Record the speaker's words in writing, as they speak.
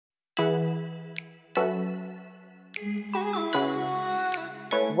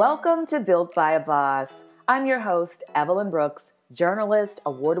Welcome to Built by a Boss. I'm your host, Evelyn Brooks, journalist,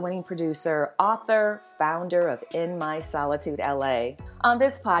 award-winning producer, author, founder of In My Solitude LA. On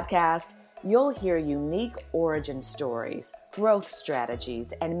this podcast, you'll hear unique origin stories, growth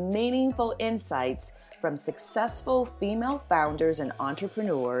strategies, and meaningful insights from successful female founders and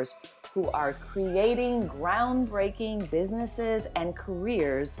entrepreneurs who are creating groundbreaking businesses and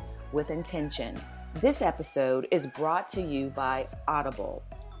careers with intention. This episode is brought to you by Audible.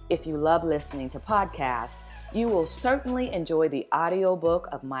 If you love listening to podcasts, you will certainly enjoy the audiobook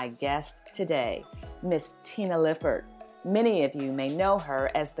of my guest today, Miss Tina Lifford. Many of you may know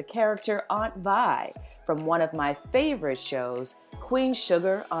her as the character Aunt Vi from one of my favorite shows, Queen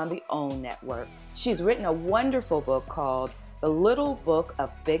Sugar on the OWN Network. She's written a wonderful book called The Little Book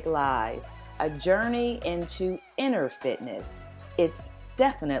of Big Lies, a journey into inner fitness. It's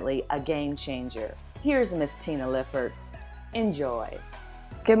definitely a game changer. Here's Miss Tina Lifford. Enjoy.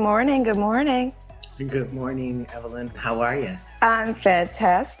 Good morning. Good morning. Good morning, Evelyn. How are you? I'm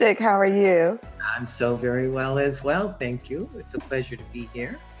fantastic. How are you? I'm so very well as well. Thank you. It's a pleasure to be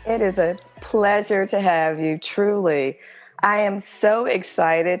here. It is a pleasure to have you, truly. I am so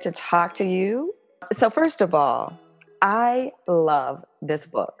excited to talk to you. So first of all, I love this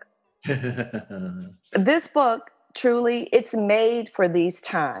book. This book, truly, it's made for these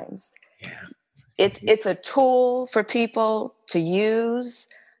times. Yeah. It's a tool for people to use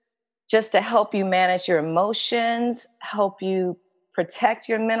just to help you manage your emotions, help you protect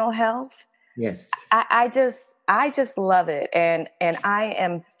your mental health. Yes. I just love it. And I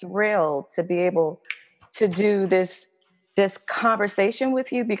am thrilled to be able to do this conversation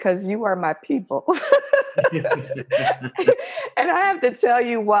with you because you are my people. And I have to tell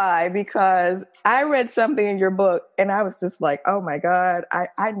you why, because I read something in your book and I was just like, oh my God,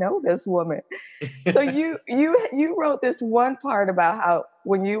 I know this woman. So you wrote this one part about how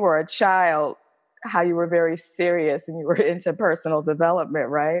when you were a child, how you were very serious and you were into personal development,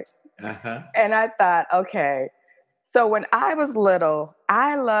 right? Uh-huh. And I thought, okay, so when I was little,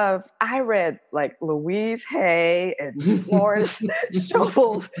 I read like Louise Hay and Florence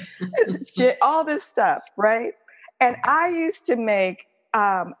Scovel, all this stuff, right? And I used to make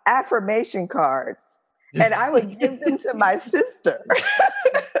affirmation cards and I would give them to my sister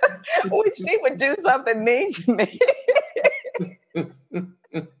when she would do something mean to me.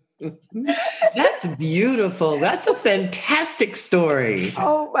 That's beautiful. That's a fantastic story.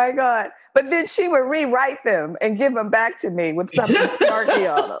 Oh my God. But then she would rewrite them and give them back to me with something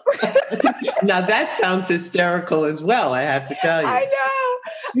snarky on them. Now that sounds hysterical as well, I have to tell you. I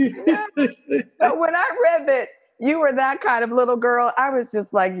know. But when I read that you were that kind of little girl, I was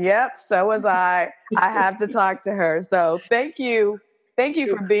just like, yep, so was I. I have to talk to her. So thank you. Thank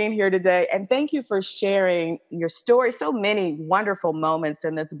you for being here today. And thank you for sharing your story. So many wonderful moments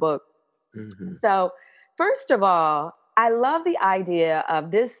in this book. Mm-hmm. So first of all, I love the idea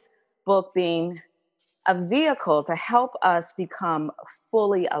of this book being a vehicle to help us become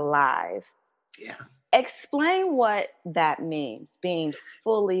fully alive. Yeah. Explain what that means, being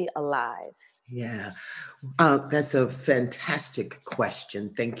fully alive. Yeah. That's a fantastic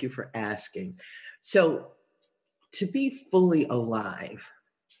question. Thank you for asking. So to be fully alive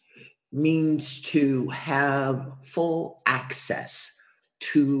means to have full access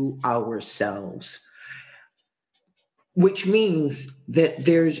to ourselves, which means that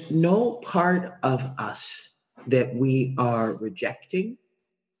there's no part of us that we are rejecting,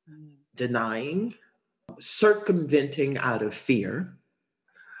 denying, circumventing out of fear,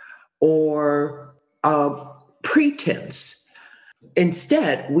 or pretense.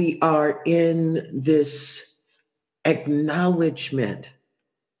 Instead, we are in this acknowledgement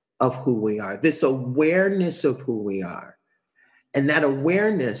of who we are, this awareness of who we are. And that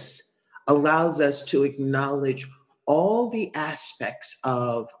awareness allows us to acknowledge all the aspects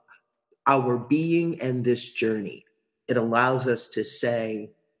of our being and this journey. It allows us to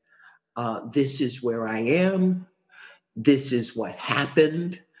say, this is where I am. This is what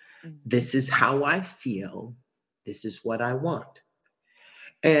happened. This is how I feel. This is what I want.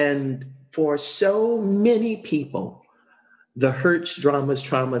 And for so many people, the hurts, dramas,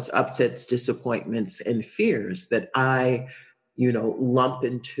 traumas, upsets, disappointments, and fears that I, lump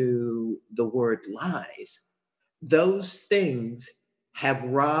into the word lies, those things have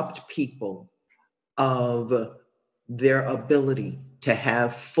robbed people of their ability to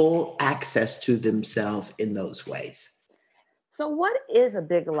have full access to themselves in those ways. So what is a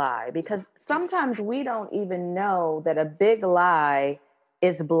big lie? Because sometimes we don't even know that a big lie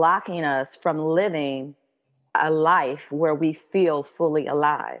is blocking us from living a life where we feel fully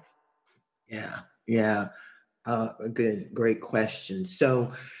alive. Yeah. Good, great question.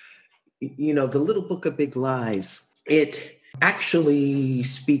 So, the little book of big lies, it actually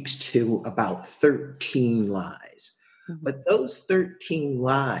speaks to about 13 lies. Mhm. But those 13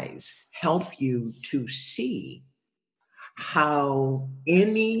 lies help you to see how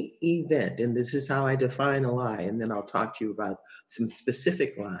any event, and this is how I define a lie, and then I'll talk to you about some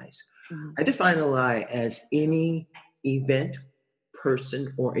specific lies. Mhm. I define a lie as any event,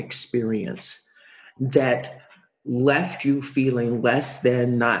 person, or experience that left you feeling less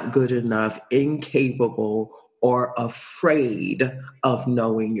than, not good enough, incapable, or afraid of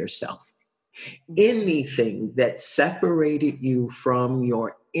knowing yourself. Anything that separated you from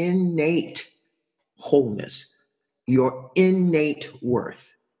your innate wholeness, your innate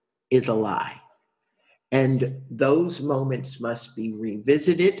worth, is a lie. And those moments must be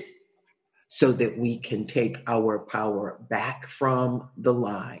revisited so that we can take our power back from the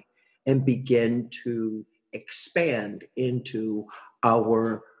lie and begin to expand into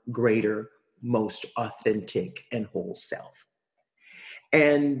our greater, most authentic and whole self.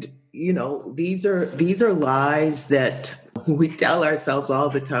 And these are lies that we tell ourselves all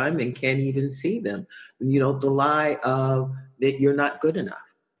the time and can't even see them. The lie of that you're not good enough.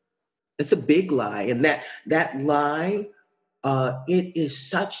 It's a big lie, and that lie, it is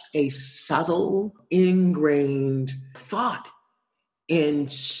such a subtle, ingrained thought in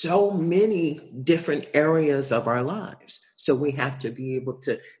so many different areas of our lives. So we have to be able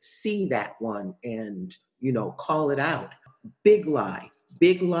to see that one and, call it out. Big lie.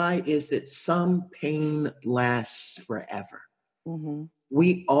 Big lie is that some pain lasts forever. Mhm.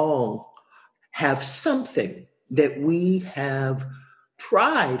 We all have something that we have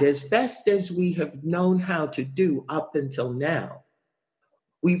tried as best as we have known how to do up until now.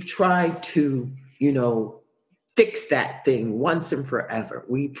 We've tried to, fix that thing once and forever.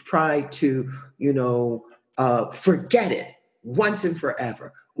 We've tried to, forget it once and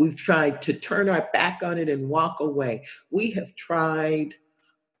forever. We've tried to turn our back on it and walk away. We have tried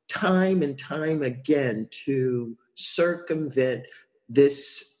time and time again to circumvent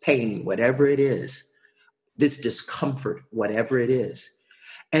this pain, whatever it is, this discomfort, whatever it is.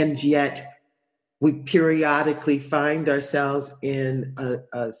 And yet, we periodically find ourselves in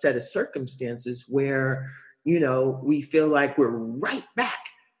a set of circumstances where, we feel like we're right back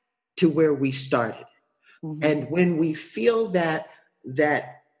to where we started. Mhm. And when we feel that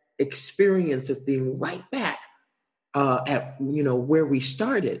experience of being right back at where we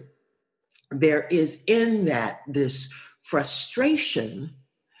started, there is in that this frustration,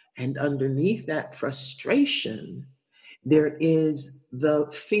 and underneath that frustration, there is the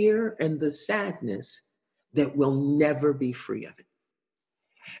fear and the sadness that we'll never be free of it.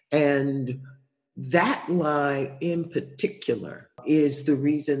 And that lie in particular is the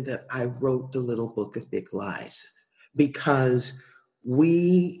reason that I wrote the little book of big lies, because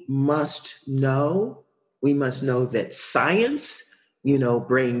we must know that science,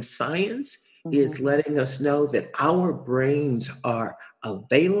 brain science, is Mhm. letting us know that our brains are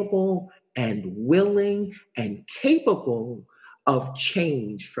available and willing and capable of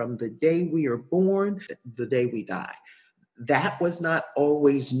change from the day we are born to the day we die. That was not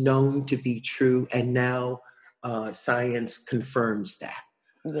always known to be true, and now science confirms that,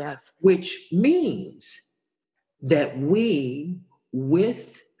 Yes. which means that we,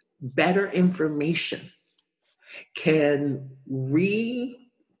 with better information, can revisit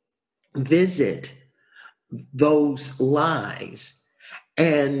those lies.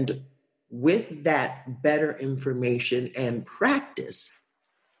 And with that better information and practice,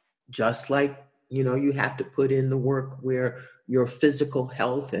 just like, you have to put in the work where your physical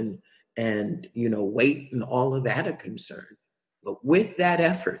health and weight and all of that are concerned. But with that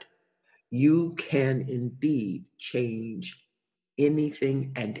effort, you can indeed change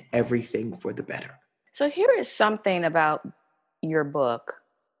anything and everything for the better. So here is something about your book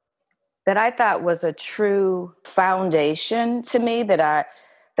that I thought was a true foundation to me that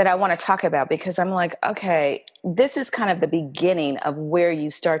I want to talk about, because I'm like, okay, this is kind of the beginning of where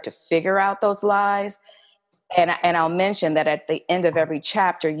you start to figure out those lies. And I'll mention that at the end of every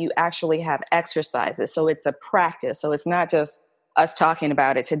chapter, you actually have exercises. So it's a practice. So it's not just us talking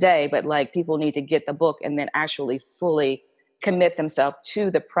about it today, but like people need to get the book and then actually fully commit themselves to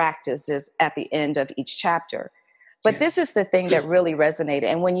the practices at the end of each chapter. But this Yes. is the thing that really resonated.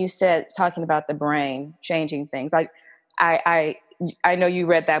 And when you said talking about the brain changing things, I, I, I know you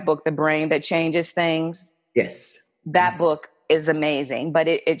read that book, The Brain That Changes Things. Yes. That book is amazing, but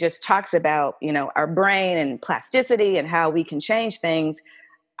it just talks about, our brain and plasticity and how we can change things,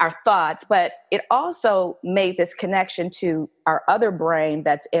 our thoughts, but it also made this connection to our other brain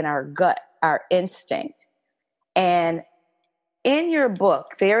that's in our gut, our instinct. And in your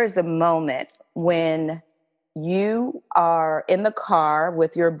book, there is a moment when you are in the car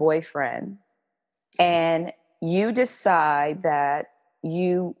with your boyfriend and you decide that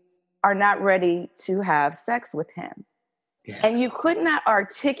you are not ready to have sex with him. Yes. And you could not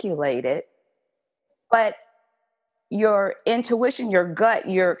articulate it, but your intuition, your gut,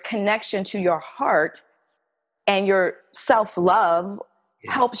 your connection to your heart and your self-love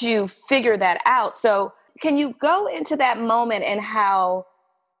helps you figure that out. So can you go into that moment and how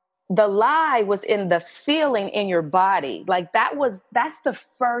the lie was in the feeling in your body? Like that's the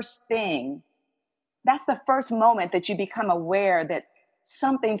first thing. That's the first moment that you become aware that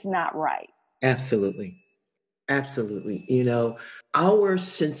something's not right. Absolutely. Absolutely. You know, our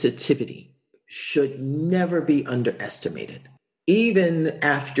sensitivity should never be underestimated. Even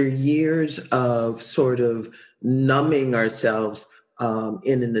after years of sort of numbing ourselves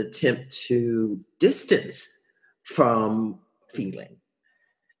in an attempt to distance from feeling,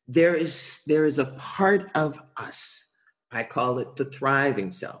 there is a part of us, I call it the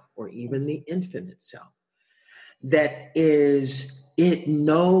thriving self or even the infinite self, it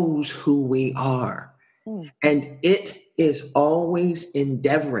knows who we are. And it is always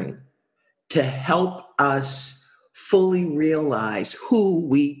endeavoring to help us fully realize who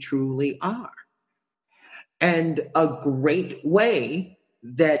we truly are. And a great way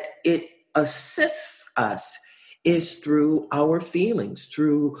that it assists us is through our feelings,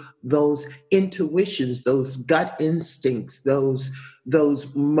 through those intuitions, those gut instincts, those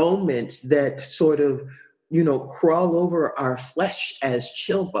moments that sort of, crawl over our flesh as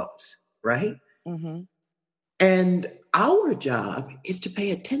chill bumps, right? Mm-hmm. And our job is to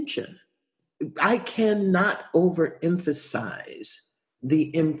pay attention. I cannot overemphasize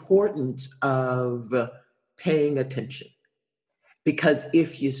the importance of paying attention. Because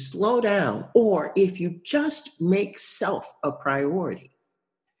if you slow down or if you just make self a priority,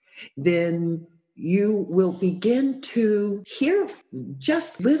 then you will begin to hear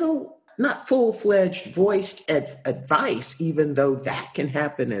just little, not full-fledged voiced advice, even though that can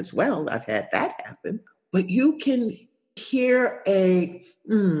happen as well. I've had that happen. But you can hear a,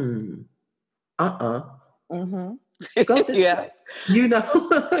 Mm-hmm. Go this yeah. way. You know?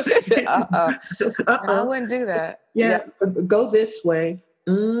 I wouldn't do that. Yeah. Go this way.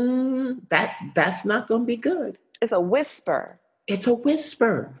 That's not going to be good. It's a whisper. It's a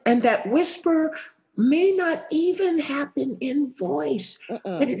whisper. And that whisper may not even happen in voice,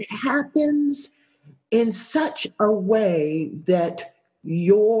 but it happens in such a way that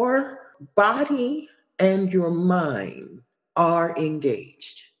your body and your mind are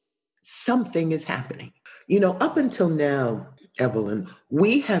engaged. Something is happening. Up until now, Evelyn,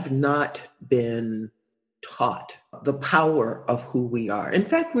 we have not been taught the power of who we are. In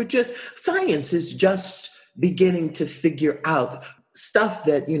fact, science is just beginning to figure out stuff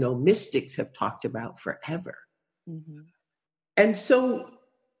that, mystics have talked about forever. Mm-hmm. And so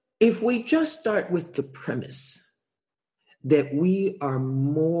if we just start with the premise that we are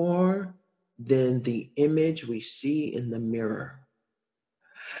more than the image we see in the mirror,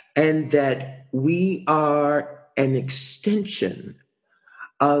 and that we are an extension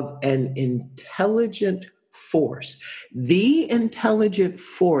of an intelligent force, the intelligent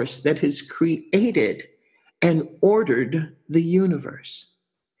force that has created and ordered the universe.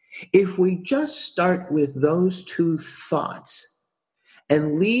 If we just start with those two thoughts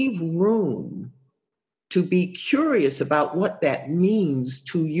and leave room to be curious about what that means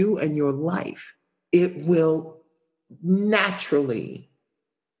to you and your life, it will naturally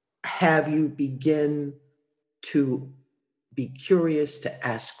have you begin to be curious, to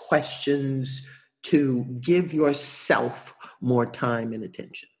ask questions, to give yourself more time and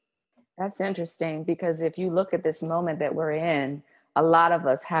attention. That's interesting, because if you look at this moment that we're in, a lot of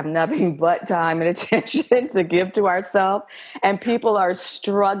us have nothing but time and attention to give to ourselves, and people are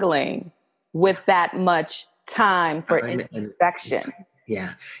struggling with that much time for introspection.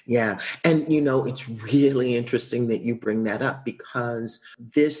 Yeah. And, it's really interesting that you bring that up, because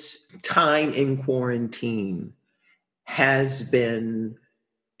this time in quarantine has been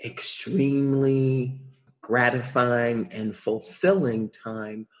extremely gratifying and fulfilling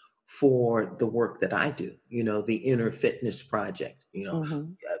time for the work that I do, the Inner Fitness Project.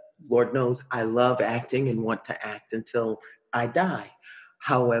 Lord knows I love acting and want to act until I die.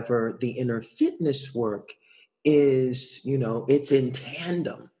 However, the inner fitness work is, it's in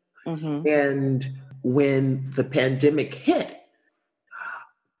tandem. Mm-hmm. And when the pandemic hit,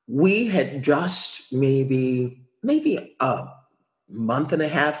 we had just maybe a month and a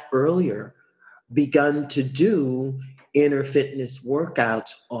half earlier begun to do inner fitness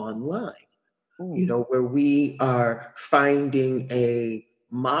workouts online. where we are finding a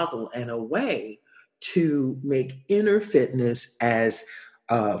model and a way to make inner fitness as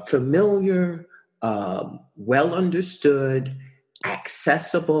familiar, well understood,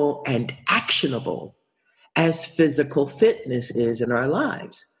 accessible, and actionable as physical fitness is in our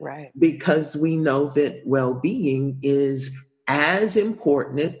lives. Right. Because we know that well-being is as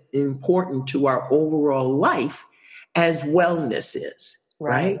important to our overall life as wellness is,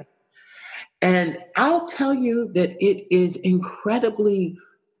 right? And I'll tell you that it is incredibly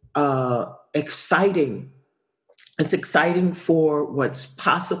exciting. It's exciting for what's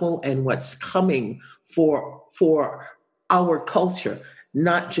possible and what's coming for our culture,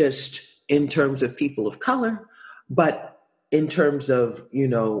 not just in terms of people of color, but in terms of,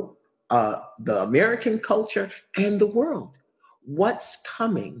 the American culture and the world. What's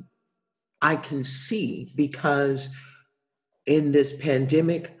coming, I can see, because in this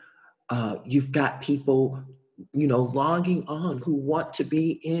pandemic, you've got people, logging on who want to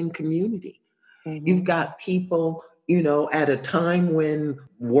be in community. Mm-hmm. You've got people, at a time when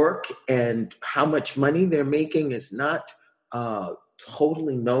work and how much money they're making is not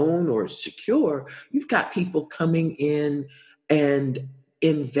totally known or secure. You've got people coming in and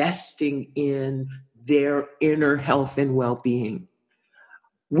investing in their inner health and well-being.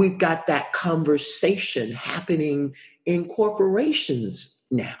 We've got that conversation happening in corporations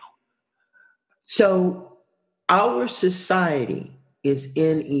now. So our society is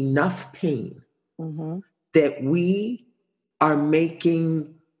in enough pain that we are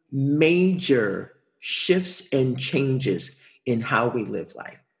making major shifts and changes in how we live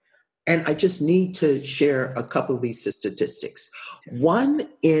life. And I just need to share a couple of these statistics. 1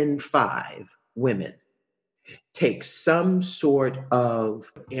 in 5 women take some sort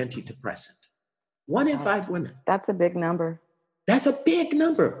of antidepressant. 1 in 5 women. That's a big number. That's a big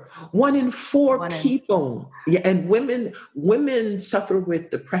number. 1 in 4 people. Yeah, and women suffer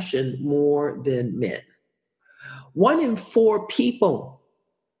with depression more than men. 1 in 4 people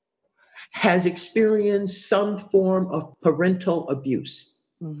has experienced some form of parental abuse.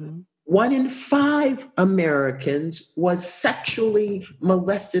 1 in 5 Americans was sexually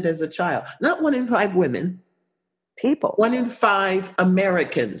molested as a child. Not 1 in 5 women. People. 1 in 5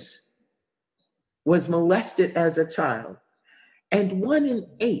 Americans was molested as a child. And 1 in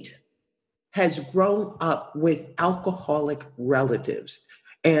 8 has grown up with alcoholic relatives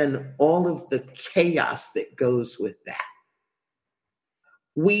and all of the chaos that goes with that.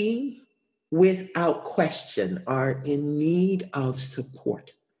 We, without question, are in need of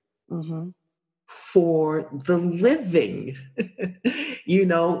support for the living,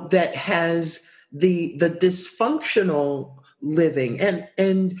 that has the dysfunctional living. And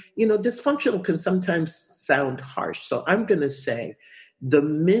dysfunctional can sometimes sound harsh. So I'm going to say the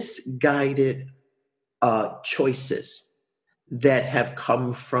misguided choices that have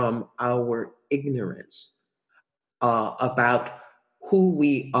come from our ignorance about who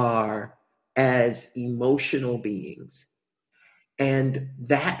we are as emotional beings. And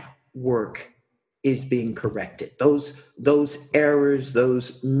that work is being corrected. Those errors,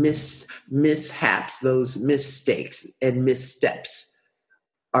 those mishaps, those mistakes and missteps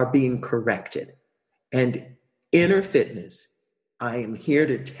are being corrected. And inner fitness, I am here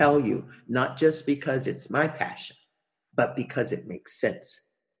to tell you, not just because it's my passion, but because it makes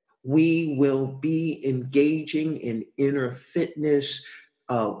sense. We will be engaging in inner fitness,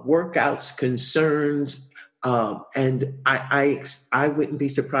 workouts, concerns, and I wouldn't be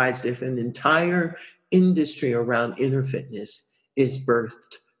surprised if an entire industry around inner fitness is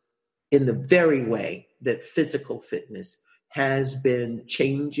birthed in the very way that physical fitness has been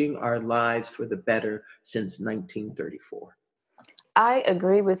changing our lives for the better since 1934. I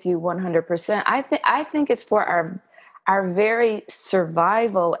agree with you 100%. I think it's for our very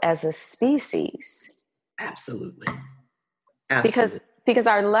survival as a species. Absolutely. Because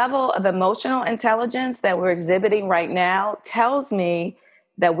our level of emotional intelligence that we're exhibiting right now tells me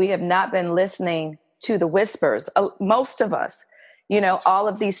that we have not been listening to the whispers. Most of us, all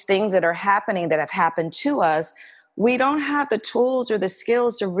of these things that are happening that have happened to us, we don't have the tools or the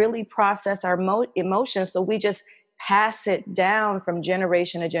skills to really process our emotions. So we just pass it down from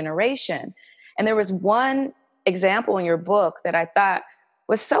generation to generation. And there was one example in your book that I thought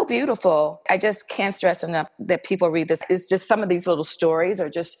was so beautiful. I just can't stress enough that people read this. It's just some of these little stories are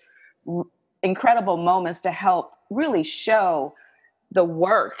just incredible moments to help really show the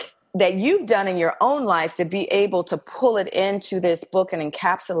work that you've done in your own life to be able to pull it into this book and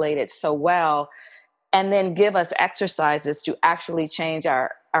encapsulate it so well, and then give us exercises to actually change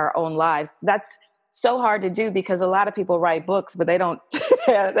our own lives. so hard to do because a lot of people write books, but they don't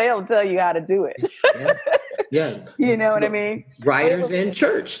they don't tell you how to do it. Yeah. Yeah. You know what I mean? Writers in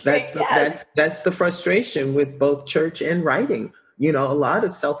church. Yes. That's the frustration with both church and writing. You know, a lot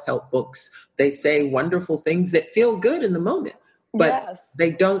of self-help books, they say wonderful things that feel good in the moment, but Yes.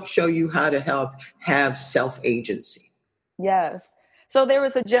 they don't show you how to have self-agency. Yes. So there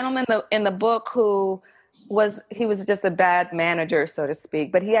was a gentleman in the book who was just a bad manager, so to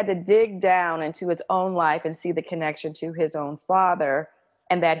speak, but he had to dig down into his own life and see the connection to his own father,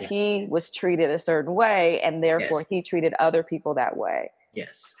 and that he was treated a certain way, and therefore he treated other people that way.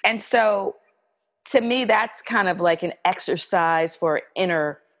 Yes. And so to me, that's kind of like an exercise for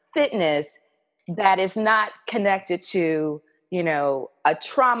inner fitness that is not connected to, you know, a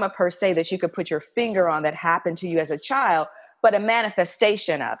trauma per se that you could put your finger on that happened to you as a child, but a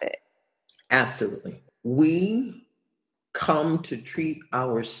manifestation of it. Absolutely. We come to treat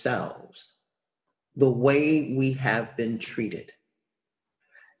ourselves the way we have been treated.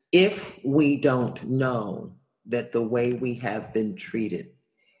 If we don't know that the way we have been treated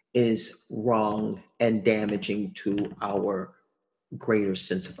is wrong and damaging to our greater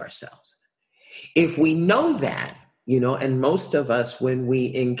sense of ourselves. If we know that, you know, and most of us, when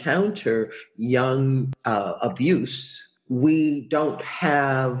we encounter young abuse, we don't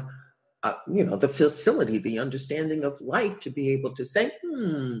have, you know, the facility, the understanding of life to be able to say,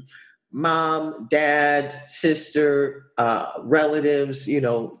 mom, dad, sister, relatives, you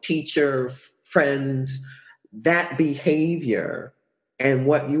know, teacher, friends, that behavior and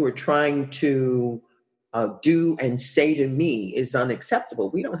what you were trying to do and say to me is unacceptable.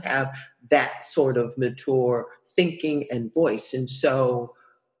 We don't have that sort of mature thinking and voice. And so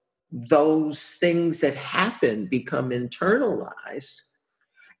those things that happen become internalized.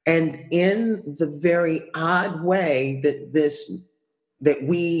 And in the very odd way that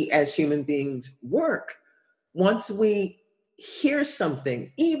we as human beings work, once we hear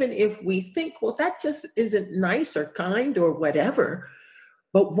something, even if we think, well, that just isn't nice or kind or whatever,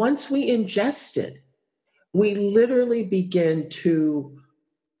 but once we ingest it, we literally begin to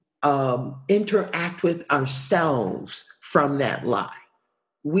interact with ourselves from that lie.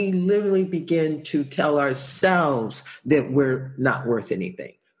 We literally begin to tell ourselves that we're not worth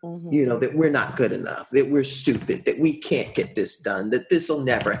anything, you know, that we're not good enough, that we're stupid, that we can't get this done, that this will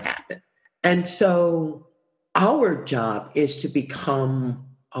never happen. And so our job is to become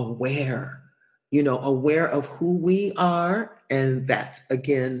aware, you know, aware of who we are. And that,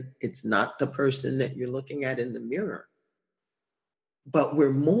 again, it's not the person that you're looking at in the mirror, but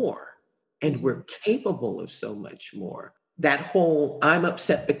we're more, and we're capable of so much more. That whole I'm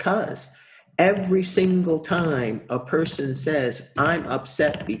upset because every single time a person says I'm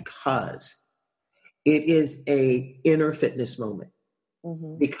upset because, it is a inner fitness moment.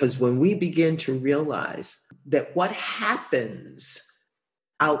 Because when we begin to realize that what happens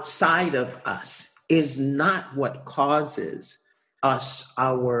outside of us is not what causes us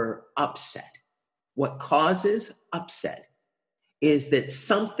our upset. What causes upset is that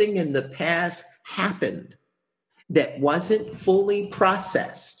something in the past happened that wasn't fully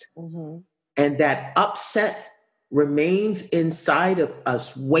processed. And that upset remains inside of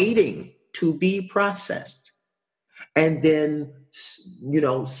us waiting to be processed. And then, you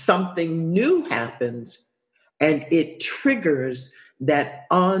know, something new happens and it triggers that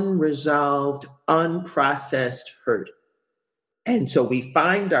unresolved, unprocessed hurt. And so we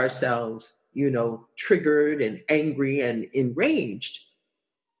find ourselves, you know, triggered and angry and enraged.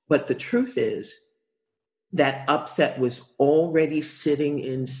 But the truth is that upset was already sitting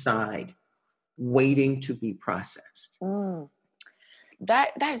inside, waiting to be processed.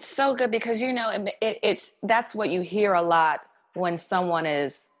 That is so good, because, you know, it's that's what you hear a lot when someone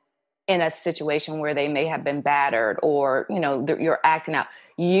is in a situation where they may have been battered, or, you know, you're acting out.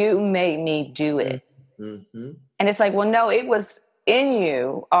 You made me do it. And it's like, well, no, it was in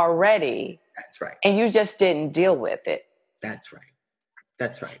you already. That's right. And you just didn't deal with it. That's right.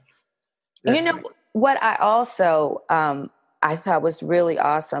 That's right. That's you know, right. What I also, I thought was really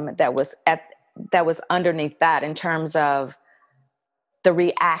awesome that was underneath that, in terms of the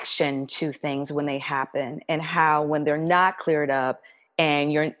reaction to things when they happen, and how when they're not cleared up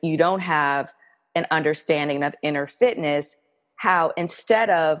and you don't have an understanding of inner fitness, how instead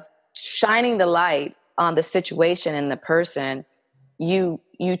of shining the light on the situation and the person, you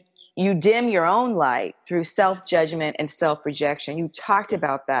dim your own light through self-judgment and self-rejection. You talked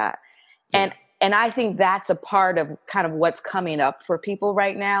about that. Yeah. And I think that's a part of kind of what's coming up for people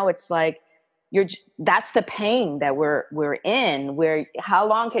right now. It's like, that's the pain that we're in, where how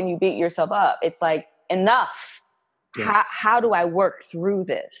long can you beat yourself up? It's like, enough. Yes. How do I work through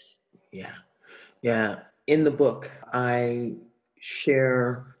this? Yeah. Yeah. In the book, I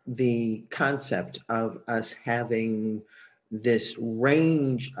share the concept of us having this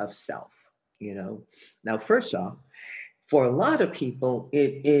range of self, you know. Now, first off, for a lot of people,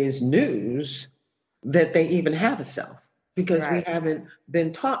 it is news that they even have a self because we Right. haven't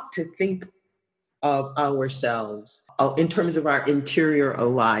been taught to think of ourselves in terms of our interior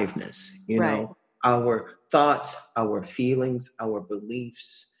aliveness, you Right. know, our thoughts, our feelings, our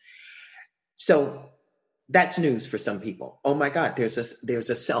beliefs. So that's news for some people. Oh my God, there's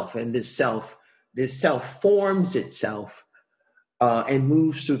a self, and this self forms itself and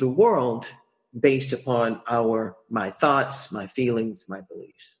moves through the world based upon my thoughts, my feelings, my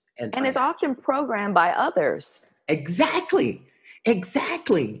beliefs, and And my it's often programmed by others. exactly,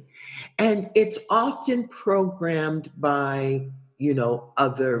 exactly, and it's often programmed by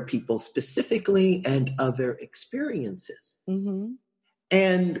other people specifically and other experiences. Mm-hmm.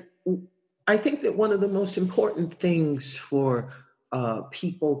 And I think that one of the most important things for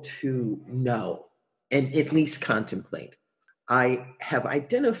people to know and at least contemplate, I have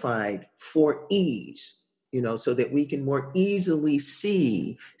identified for ease, so that we can more easily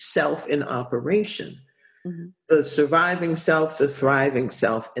see self in operation, Mm-hmm. the surviving self, the thriving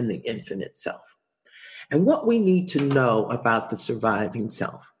self, and the infinite self. And what we need to know about the surviving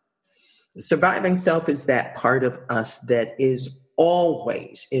self. The surviving self is that part of us that is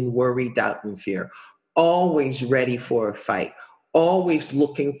always in worry, doubt, and fear, always ready for a fight, always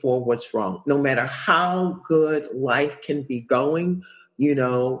looking for what's wrong. No matter how good life can be going,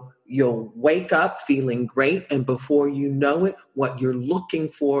 you'll wake up feeling great. And before you know it, what you're looking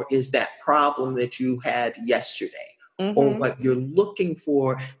for is that problem that you had yesterday. Or Mm-hmm. what you're looking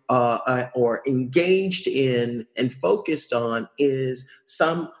for or engaged in and focused on is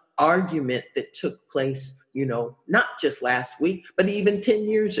some argument that took place, not just last week, but even 10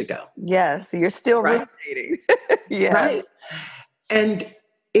 years ago. Yes, you're still Right. ruminating. Yeah. Right. And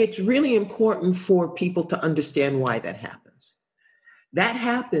it's really important for people to understand why that happens. That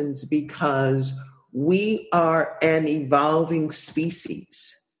happens because we are an evolving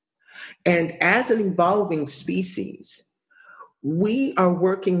species. And as an evolving species, we are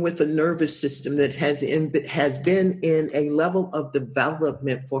working with a nervous system that has been in a level of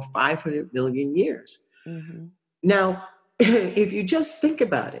development for 500 million years. Mm-hmm. Now, if you just think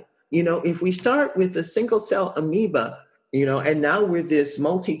about it, if we start with a single cell amoeba, and now we're this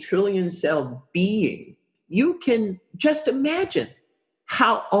multi-trillion cell being, you can just imagine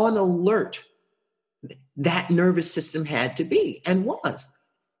how on alert that nervous system had to be and was,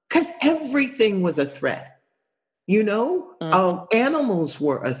 because everything was a threat. Animals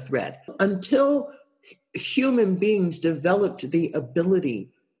were a threat until human beings developed the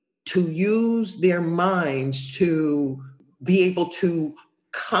ability to use their minds to be able to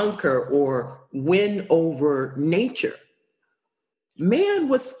conquer or win over nature. Man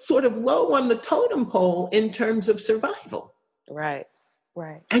was sort of low on the totem pole in terms of survival. Right.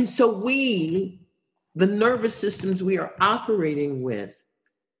 Right. And so the nervous systems we are operating with,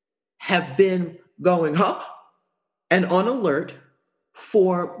 have been going up and on alert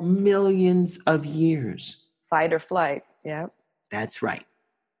for millions of years. Fight or flight. Yeah. That's right.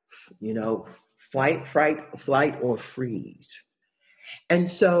 Flight, fright, flight, or freeze. And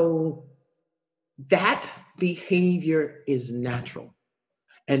so that behavior is natural,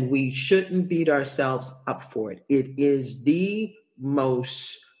 and we shouldn't beat ourselves up for it. It is the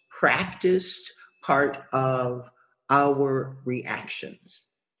most practiced part of our reactions.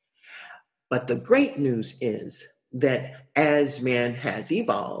 But the great news is that as man has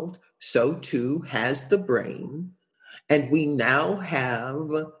evolved, so too has the brain. And we now have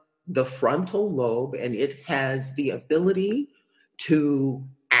the frontal lobe, and it has the ability to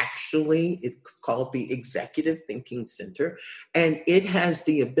it's called the executive thinking center, and it has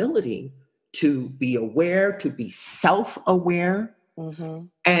the ability to be aware, to be self-aware, Mm-hmm.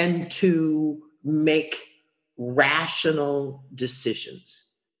 and to make rational decisions.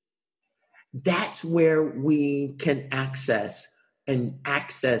 That's where we can access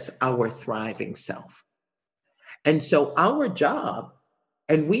our thriving self. And so our job,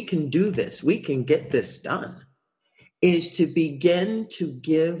 and we can do this, we can get this done, is to begin to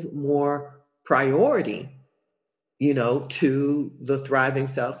give more priority, to the thriving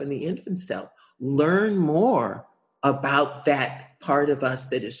self and the infant self. Learn more about that part of us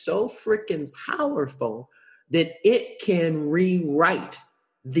that is so freaking powerful that it can rewrite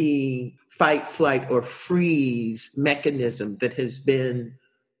the fight, flight, or freeze mechanism that has been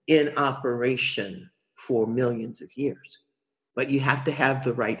in operation for millions of years. But you have to have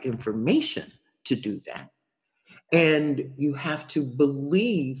the right information to do that. And you have to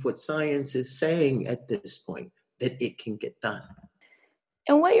believe what science is saying at this point, that it can get done.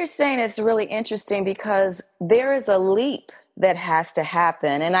 And what you're saying is really interesting because there is a leap that has to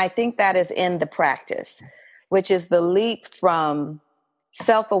happen. And I think that is in the practice, which is the leap from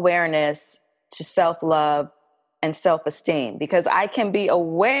self-awareness to self-love and self-esteem. Because I can be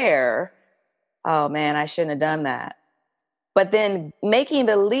aware, oh man, I shouldn't have done that. But then making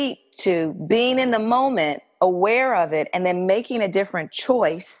the leap to being in the moment, aware of it, and then making a different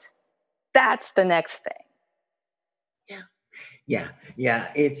choice, that's the next thing.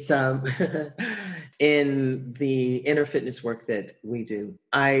 Yeah. It's in the inner fitness work that we do,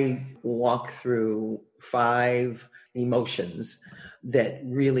 I walk through 5 emotions that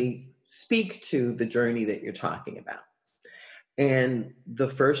really speak to the journey that you're talking about. And the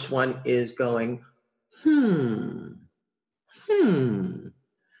first one is going,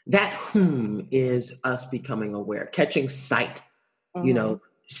 That is us becoming aware, catching sight,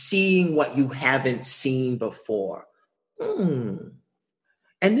 seeing what you haven't seen before. And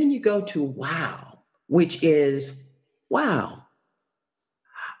then you go to wow, which is, wow,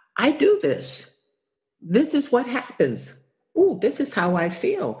 I do this. This is what happens. Ooh, this is how I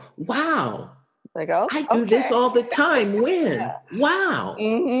feel. Wow. Like, oh, I do this all the time. When? Wow.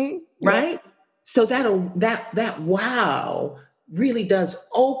 Right? So that wow really does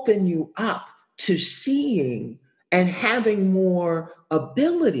open you up to seeing and having more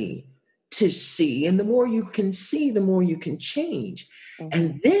ability to see. And the more you can see, the more you can change.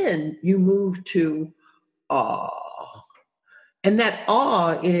 And then you move to awe. And that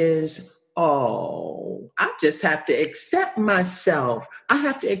awe is, I just have to accept myself. I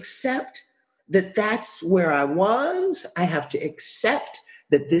have to accept that that's where I was. I have to accept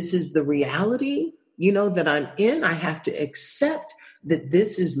that this is the reality, that I'm in. I have to accept that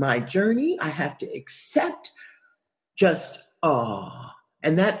this is my journey. I have to accept just awe.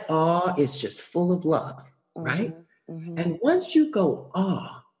 And that awe is just full of love, right? And once you go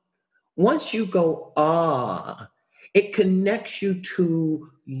awe, it connects you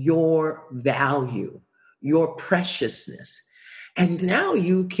to your value, your preciousness. And now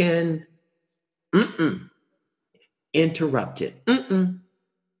you can interrupt it.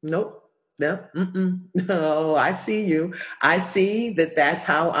 Nope. No, I see you. I see that that's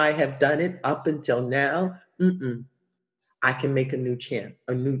how I have done it up until now. I can make a new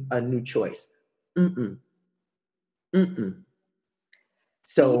new choice.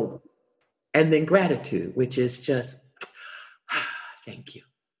 So, and then gratitude, which is just, thank you.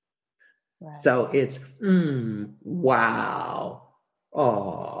 Right. So it's, wow.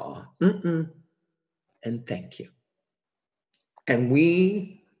 Oh, and thank you. And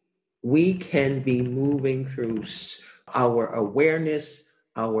we can be moving through our awareness,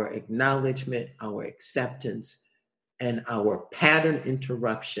 our acknowledgement, our acceptance, and our pattern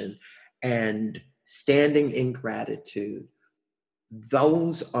interruption and standing in gratitude.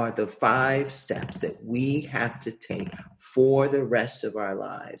 Those are the 5 steps that we have to take for the rest of our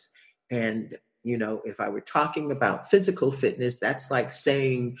lives. And, if I were talking about physical fitness, that's like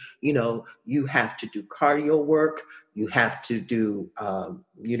saying, you have to do cardio work, you have to do,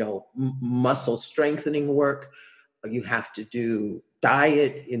 muscle strengthening work, you have to do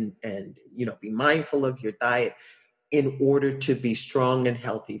diet and be mindful of your diet in order to be strong and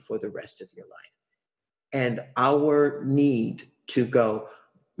healthy for the rest of your life. And our need to go,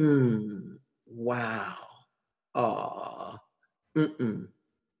 wow,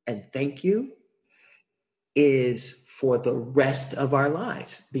 and thank you is for the rest of our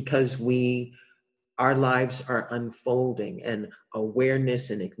lives, because our lives are unfolding, and awareness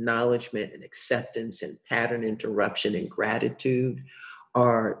and acknowledgement and acceptance and pattern interruption and gratitude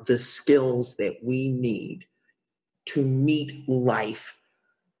are the skills that we need to meet life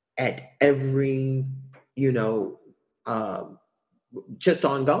at every, just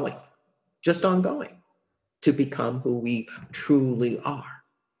ongoing to become who we truly are.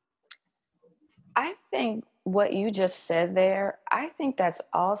 I think what you just said there, I think that's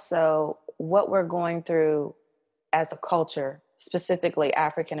also what we're going through as a culture, specifically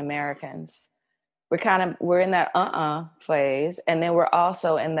African Americans. We're in that phase, and then we're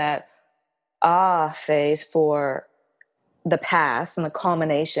also in that phase for the past and the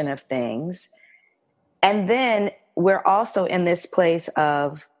culmination of things. And then we're also in this place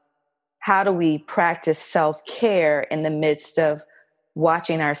of how do we practice self-care in the midst of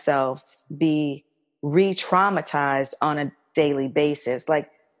watching ourselves be re-traumatized on a daily basis? Like,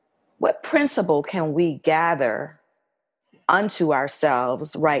 what principle can we gather unto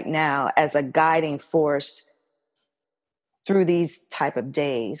ourselves right now as a guiding force through these type of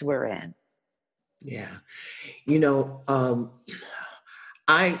days we're in? Yeah. You know,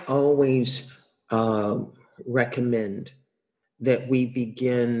 I always recommend that we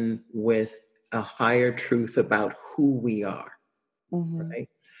begin with a higher truth about who we are, Mm-hmm. right?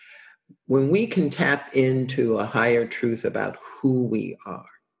 When we can tap into a higher truth about who we are,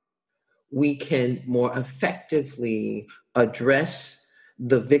 we can more effectively address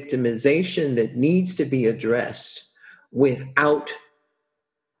the victimization that needs to be addressed without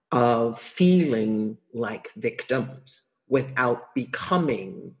feeling like victims, without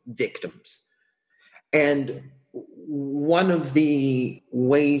becoming victims. And one of the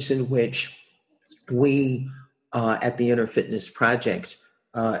ways in which we at the Inner Fitness Project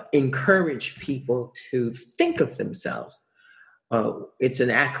encourage people to think of themselves, it's an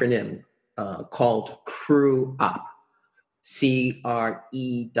acronym called CREW UP, CREWW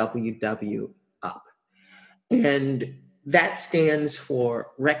UP. And that stands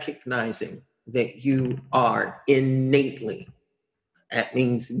for recognizing that you are innately, that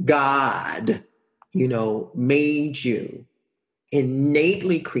means God, made you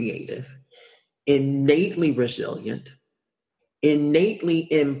innately creative, innately resilient,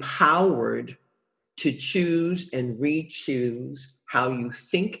 innately empowered to choose and re-choose how you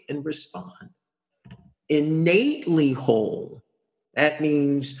think and respond, innately whole. That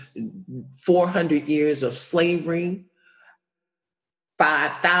means 400 years of slavery,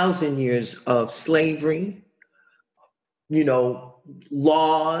 5,000 years of slavery,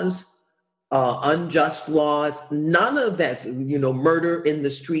 laws, unjust laws, none of that, murder in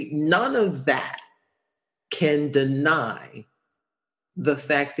the street, none of that can deny the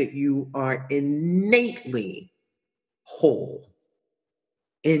fact that you are innately whole,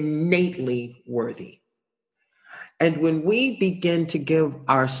 innately worthy. And when we begin to give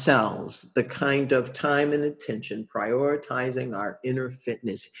ourselves the kind of time and attention, prioritizing our inner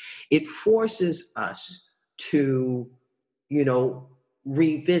fitness, it forces us to,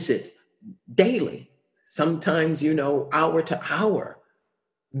 revisit daily, sometimes, hour to hour,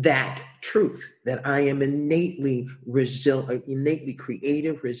 that truth that I am innately innately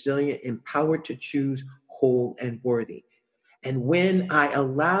creative, resilient, empowered to choose, whole, and worthy. And when I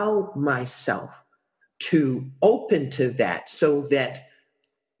allow myself to open to that, so that,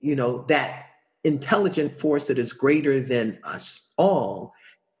 that intelligent force that is greater than us all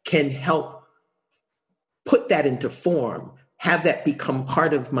can help put that into form, have that become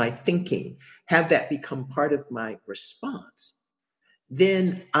part of my thinking, have that become part of my response,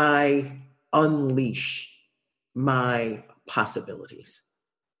 then I unleash my possibilities.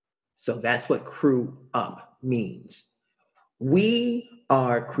 So that's what CREW UP means. We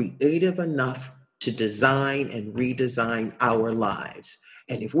are creative enough to design and redesign our lives.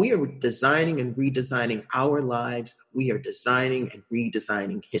 And if we are designing and redesigning our lives, we are designing and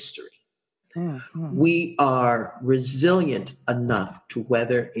redesigning history. Mm-hmm. We are resilient enough to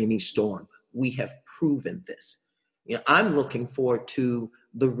weather any storm. We have proven this. I'm looking forward to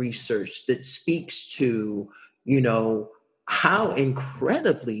the research that speaks to, how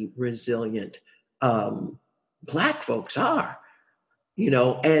incredibly resilient Black folks are,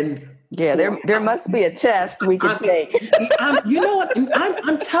 and Yeah, there must be a test we could take. you know what?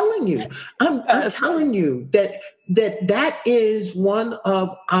 I'm telling you, I'm telling you that is one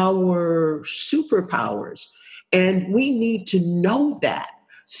of our superpowers, and we need to know that,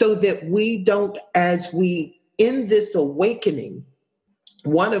 so that we don't, as we in this awakening.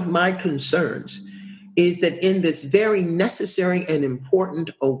 One of my concerns is that in this very necessary and important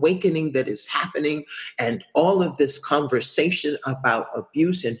awakening that is happening, and all of this conversation about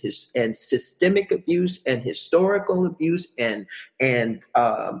abuse and systemic abuse and historical abuse and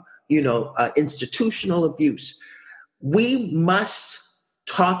institutional abuse, we must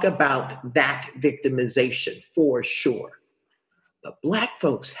talk about that victimization for sure. But Black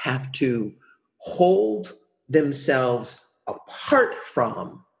folks have to hold themselves apart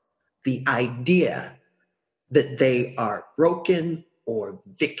from the idea that they are broken or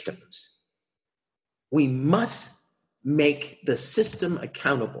victims. We must make the system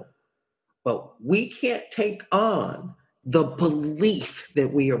accountable, but we can't take on the belief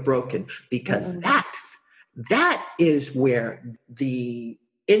that we are broken, because that is where the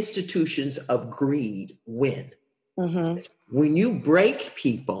institutions of greed win. Mm-hmm. When you break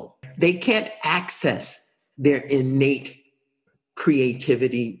people, they can't access their innate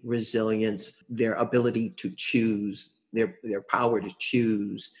creativity, resilience, their ability to choose, their power to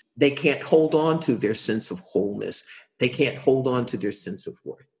choose. They can't hold on to their sense of wholeness. They can't hold on to their sense of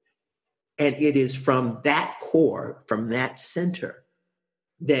worth. And it is from that core, from that center,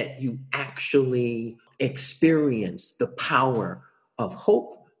 that you actually experience the power of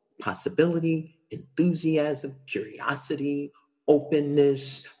hope, possibility, enthusiasm, curiosity,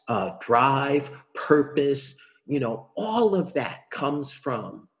 openness, drive, purpose, all of that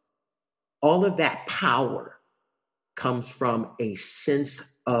power comes from a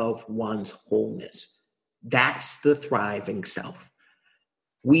sense of one's wholeness. That's the thriving self.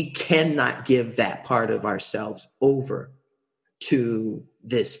 We cannot give that part of ourselves over to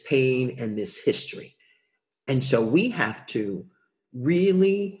this pain and this history. And so we have to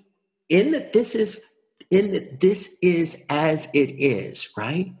really, this is as it is,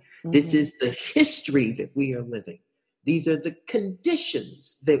 right? Mm-hmm. This is the history that we are living. These are the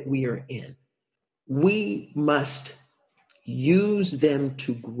conditions that we are in. We must use them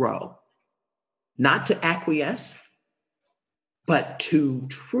to grow, not to acquiesce, but to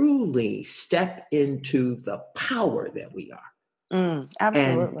truly step into the power that we are.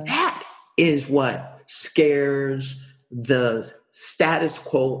 Absolutely. And that is what scares the status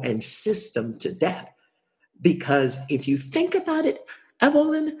quo and system to death. Because if you think about it,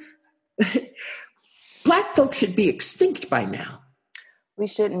 Evelyn, Black folks should be extinct by now. We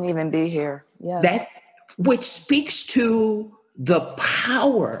shouldn't even be here. Yes. Which speaks to the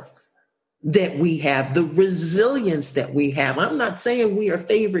power that we have, the resilience that we have. I'm not saying we are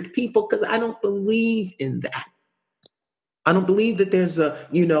favored people, because I don't believe in that. I don't believe that there's a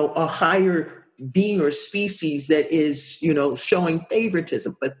higher being or species that is, showing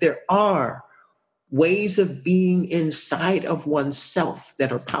favoritism, but there are ways of being inside of oneself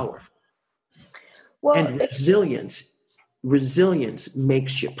that are powerful. Well, and resilience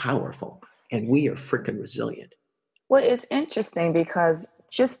makes you powerful, and we are freaking resilient. Well, it's interesting because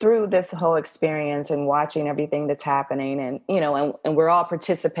just through this whole experience and watching everything that's happening and we're all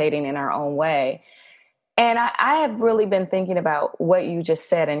participating in our own way. And I have really been thinking about what you just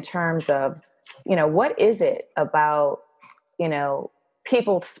said in terms of, what is it about,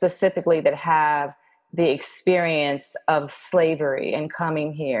 people specifically that have the experience of slavery and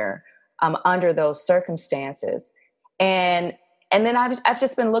coming here under those circumstances. And then I've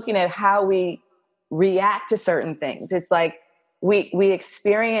just been looking at how we react to certain things. It's like we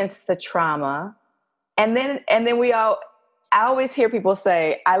experience the trauma, and then I always hear people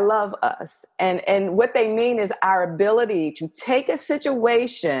say, I love us. And what they mean is our ability to take a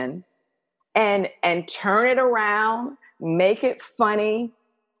situation and turn it around, make it funny,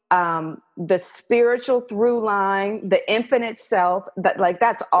 the spiritual through line, the infinite self,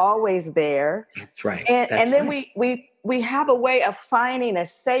 that's always there. That's right. And then we have a way of finding a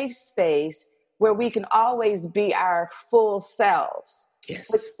safe space where we can always be our full selves.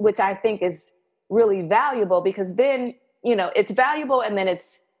 Yes. Which I think is really valuable, because then, it's valuable and then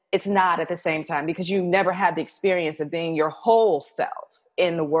it's not at the same time, because you never had the experience of being your whole self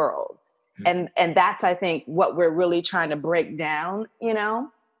in the world. Mm-hmm. And that's, I think, what we're really trying to break down,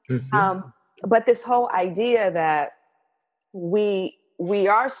 Mm-hmm. But this whole idea that we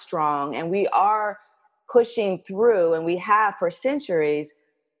are strong and we are pushing through, and we have for centuries,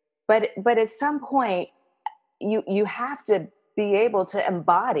 but at some point you have to be able to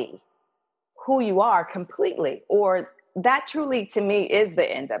embody who you are completely, or that truly, to me, is the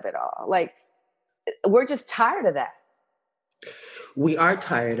end of it all. Like, we're just tired of that. We are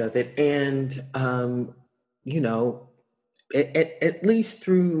tired of it. And, at least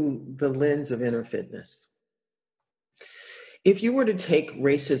through the lens of inner fitness, if you were to take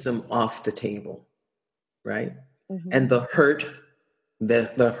racism off the table, right? Mm-hmm. And the hurt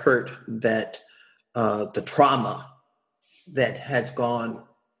that the trauma that has gone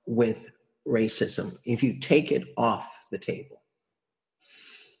with racism, if you take it off the table,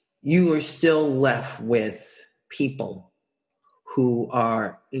 you are still left with people who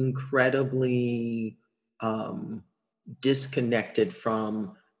are incredibly disconnected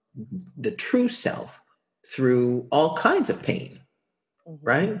from the true self through all kinds of pain, mm-hmm.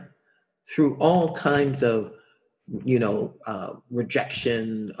 right? Through all kinds of,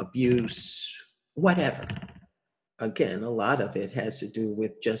 rejection, abuse, whatever. Again, a lot of it has to do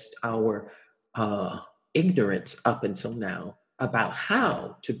with just our ignorance up until now about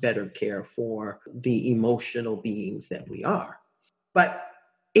how to better care for the emotional beings that we are. But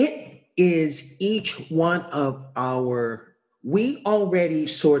it is each one of we already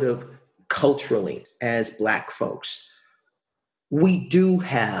sort of culturally, as Black folks, we do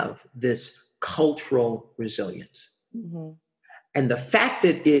have this cultural resilience. Mm-hmm. And the fact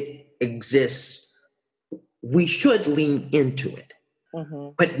that it exists, we should lean into it. Mm-hmm.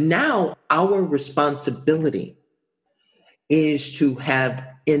 But now our responsibility is to have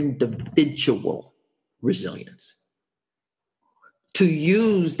individual resilience, to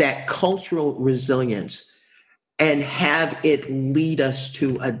use that cultural resilience and have it lead us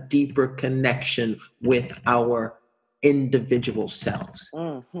to a deeper connection with our individual selves.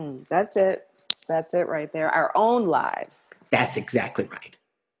 Mm-hmm. That's it. That's it right there. Our own lives. That's exactly right.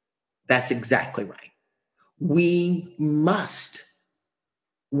 That's exactly right. We must,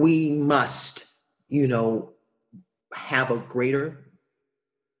 have a greater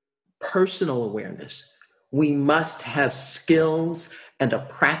personal awareness. We must have skills and a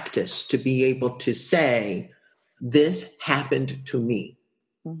practice to be able to say, this happened to me,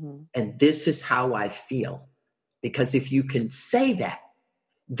 and this is how I feel. Because if you can say that,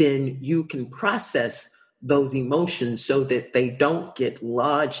 then you can process those emotions so that they don't get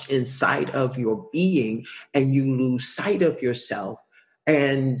lodged inside of your being and you lose sight of yourself.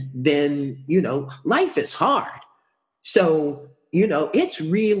 And then, life is hard. So, it's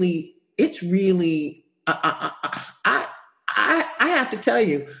really, I have to tell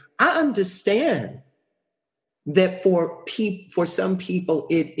you, I understand that for some people,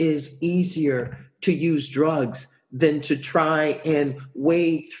 it is easier to use drugs than to try and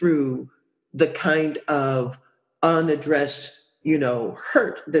wade through the kind of unaddressed,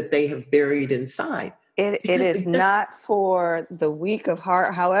 hurt that they have buried inside. It is not for the weak of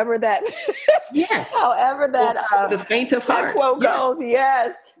heart, however that, yes, however that, the faint of heart quote goes.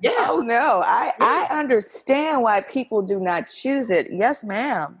 Yes. Yeah. Oh no, I understand why people do not choose it. Yes,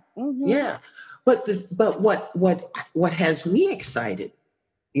 ma'am. Mm-hmm. Yeah. But what has me excited,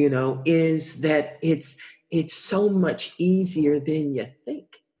 is that it's so much easier than you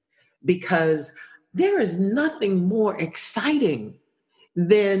think, because there is nothing more exciting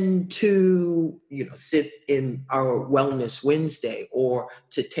than to, sit in our Wellness Wednesday, or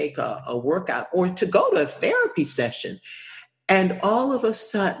to take a workout, or to go to a therapy session, and all of a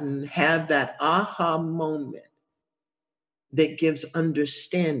sudden have that aha moment that gives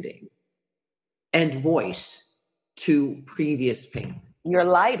understanding and voice to previous pain. You're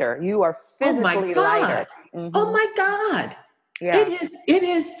lighter. You are physically lighter. Mm-hmm. Oh my God. Yeah. It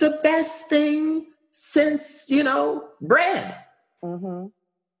is the best thing since, bread. Mm-hmm.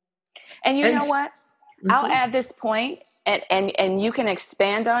 And you know what? Mm-hmm. I'll add this point, and you can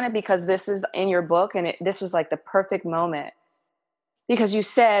expand on it, because this is in your book, and this was like the perfect moment, because you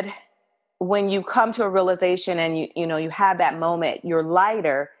said when you come to a realization and you have that moment, you're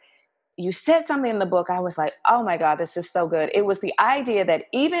lighter. You said something in the book. I was like, oh my God, this is so good. It was the idea that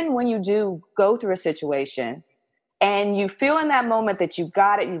even when you do go through a situation and you feel in that moment that you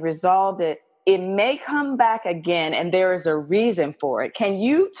got it, you resolved it, it may come back again, and there is a reason for it. Can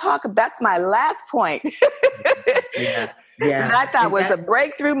you talk? That's my last point. Yeah. And I thought was a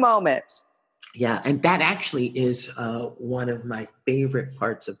breakthrough moment. Yeah. And that actually is one of my favorite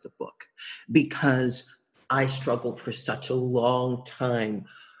parts of the book, because I struggled for such a long time,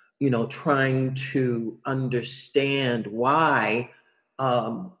 trying to understand why,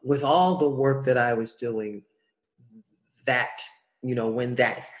 with all the work that I was doing, that, when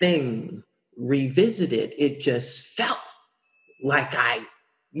that thing revisited, it just felt like I,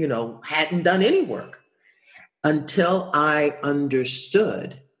 hadn't done any work, until I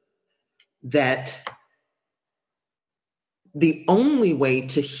understood that the only way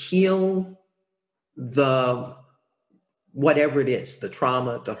to heal whatever it is, the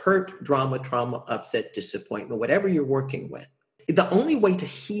trauma, the hurt, trauma, upset, disappointment, whatever you're working with, the only way to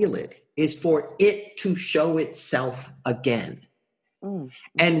heal it is for it to show itself again.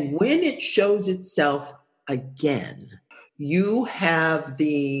 And when it shows itself again, you have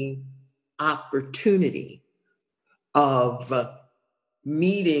the opportunity of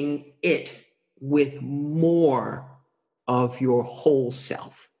meeting it with more of your whole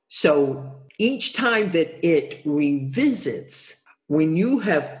self. So each time that it revisits, when you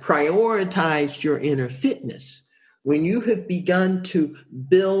have prioritized your inner fitness, when you have begun to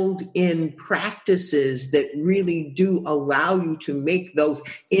build in practices that really do allow you to make those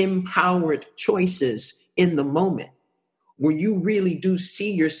empowered choices in the moment, when you really do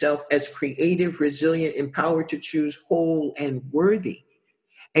see yourself as creative, resilient, empowered to choose, whole, and worthy,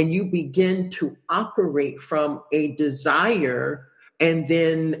 and you begin to operate from a desire and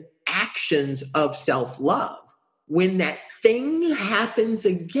then actions of self-love, when that thing happens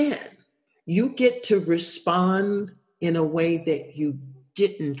again, you get to respond in a way that you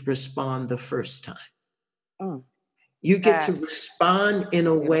didn't respond the first time. You get to respond in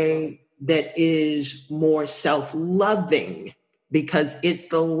a way that is more self-loving, because it's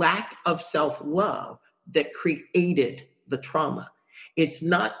the lack of self-love that created the trauma. It's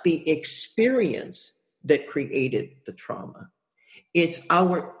not the experience that created the trauma. It's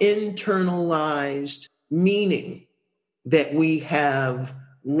our internalized meaning that we have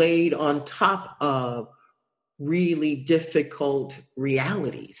laid on top of really difficult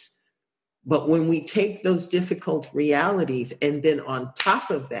realities. But when we take those difficult realities and then on top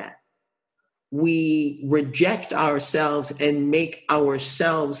of that, we reject ourselves and make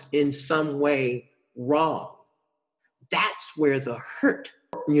ourselves in some way wrong, that's where the hurt,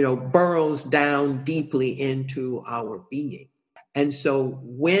 burrows down deeply into our being. And so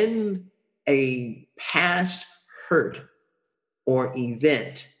when a past hurt or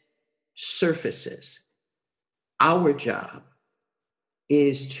event surfaces, our job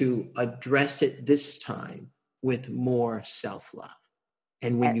is to address it this time with more self-love.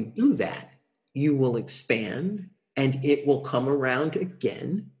 And when you do that, you will expand and it will come around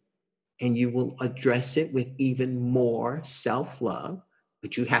again, and you will address it with even more self-love.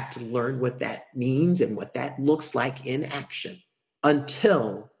 But you have to learn what that means and what that looks like in action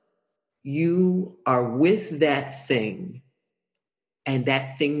until you are with that thing and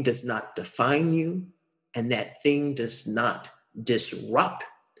that thing does not define you and that thing does not disrupt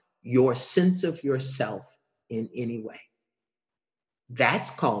your sense of yourself in any way. That's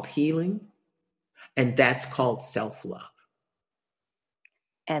called healing, and that's called self-love.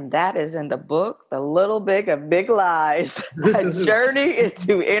 And that is in the book, The Little Big of Big Lies, A Journey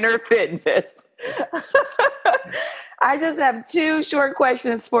into Inner Fitness. I just have 2 short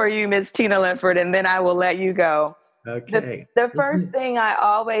questions for you, Ms. Tina Linford, and then I will let you go. Okay. The first thing I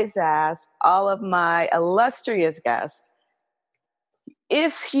always ask all of my illustrious guests,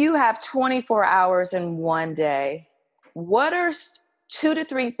 if you have 24 hours in one day, what are 2 to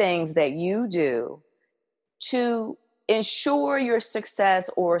 3 things that you do to ensure your success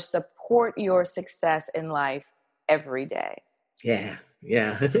or support your success in life every day? Yeah.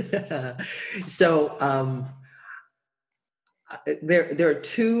 So there are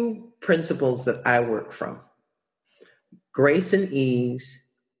 2 principles that I work from: grace and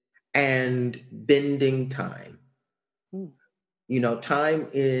ease and bending time. Time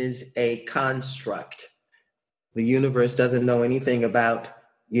is a construct. The universe doesn't know anything about,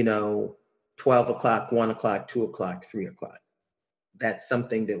 12 o'clock, 1 o'clock, 2 o'clock, 3 o'clock. That's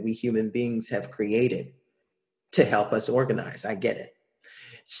something that we human beings have created to help us organize. I get it.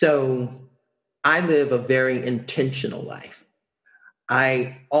 So I live a very intentional life.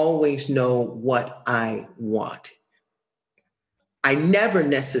 I always know what I want. I never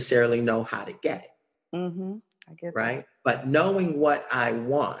necessarily know how to get it. Mm-hmm. I get right? that. But knowing what I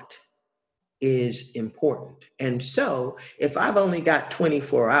want is important. And so if I've only got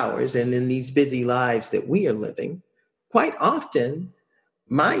 24 hours and in these busy lives that we are living, quite often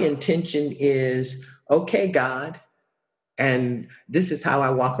my intention is, okay, God, and this is how I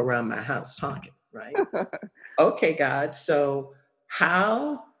walk around my house talking, right? Okay, God, so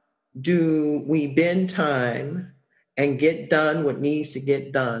how do we bend time and get done what needs to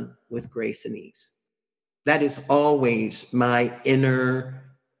get done with grace and ease? That is always my inner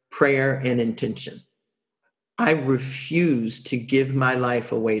prayer and intention. I refuse to give my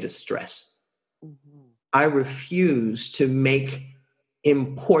life away to stress. Mm-hmm. I refuse to make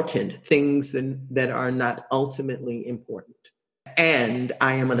important things that are not ultimately important. And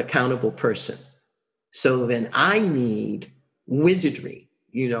I am an accountable person. So then I need wizardry.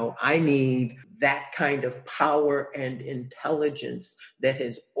 I need that kind of power and intelligence that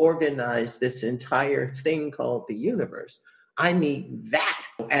has organized this entire thing called the universe. I need that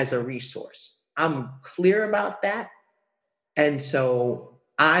as a resource. I'm clear about that. And so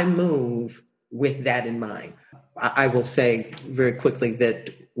I move with that in mind. I will say very quickly that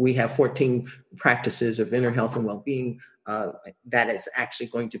we have 14 practices of inner health and well-being. That is actually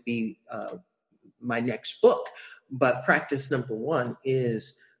going to be my next book. But practice number 1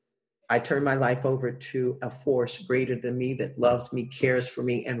 is I turn my life over to a force greater than me that loves me, cares for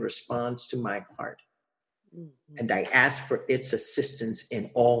me, and responds to my heart. Mm-hmm. And I ask for its assistance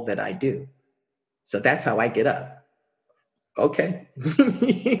in all that I do. So that's how I get up. Okay.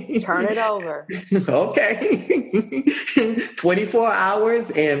 Turn it over. Okay. 24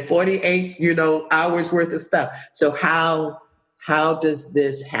 hours and 48, hours worth of stuff. So how does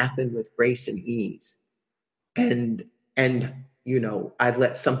this happen with grace and ease? And I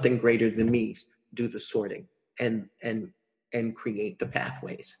let something greater than me do the sorting and create the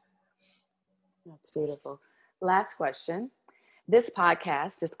pathways. That's beautiful. Last question. This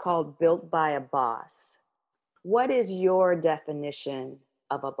podcast is called Built by a Boss. What is your definition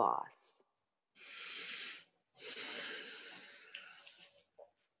of a boss?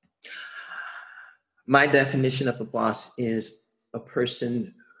 My definition of a boss is a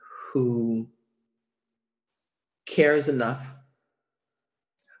person who cares enough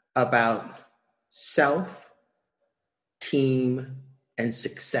about self, team, and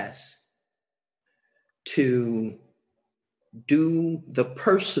success to do the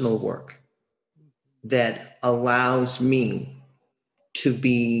personal work that allows me to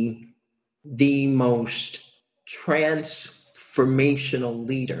be the most transformational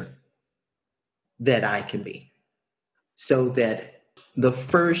leader that I can be. So that the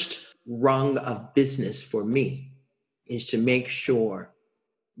first rung of business for me is to make sure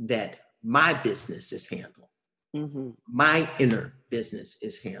that my business is handled. Mm-hmm. My inner business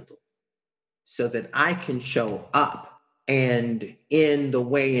is handled so that I can show up and in the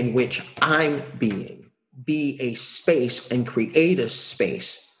way in which I'm being, be a space and create a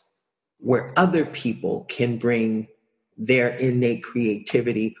space where other people can bring their innate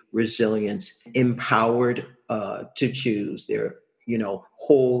creativity, resilience, empowered to choose their,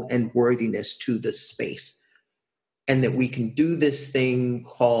 whole and worthiness to the space. And that we can do this thing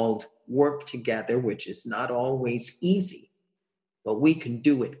called work together, which is not always easy, but we can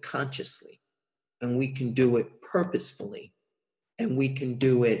do it consciously, and we can do it purposefully, and we can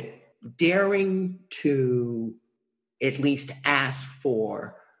do it daring to at least ask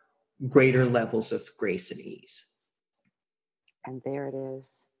for greater levels of grace and ease. And there it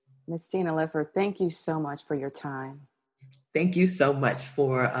is. Ms. Tina Lifford, thank you so much for your time. Thank you so much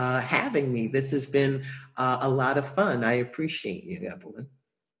for having me. This has been a lot of fun. I appreciate you, Evelyn.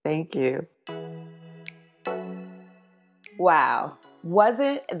 Thank you. Wow.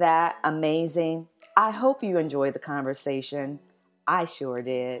 Wasn't that amazing? I hope you enjoyed the conversation. I sure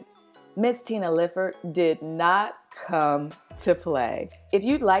did. Miss Tina Lifford did not come to play. If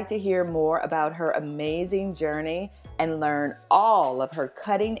you'd like to hear more about her amazing journey and learn all of her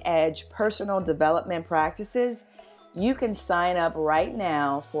cutting-edge personal development practices, you can sign up right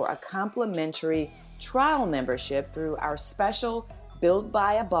now for a complimentary trial membership through our special Built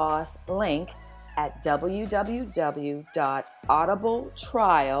by a Boss link at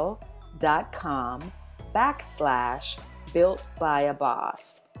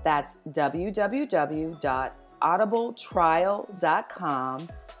www.audibletrial.com/builtbyaboss. That's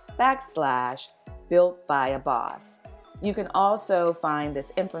www.audibletrial.com/builtbyaboss. You can also find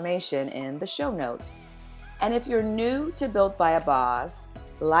this information in the show notes. And if you're new to Built by a Boss,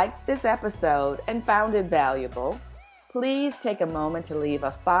 liked this episode and found it valuable, please take a moment to leave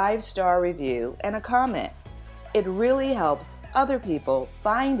a 5-star review and a comment. It really helps other people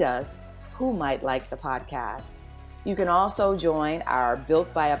find us who might like the podcast. You can also join our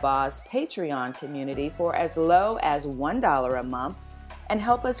Built by a Boss Patreon community for as low as $1 a month and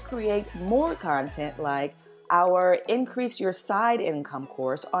help us create more content like our Increase Your Side Income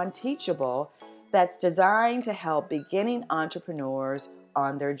course on Teachable that's designed to help beginning entrepreneurs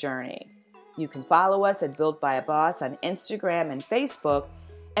on their journey. You can follow us at Built by a Boss on Instagram and Facebook,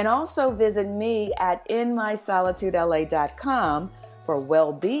 and also visit me at inmysolitudela.com for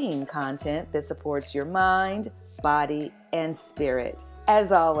well-being content that supports your mind, body, and spirit.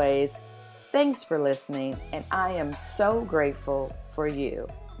 As always, thanks for listening, and I am so grateful for you.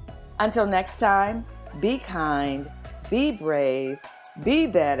 Until next time, be kind, be brave, be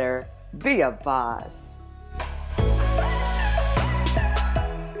better, be a boss.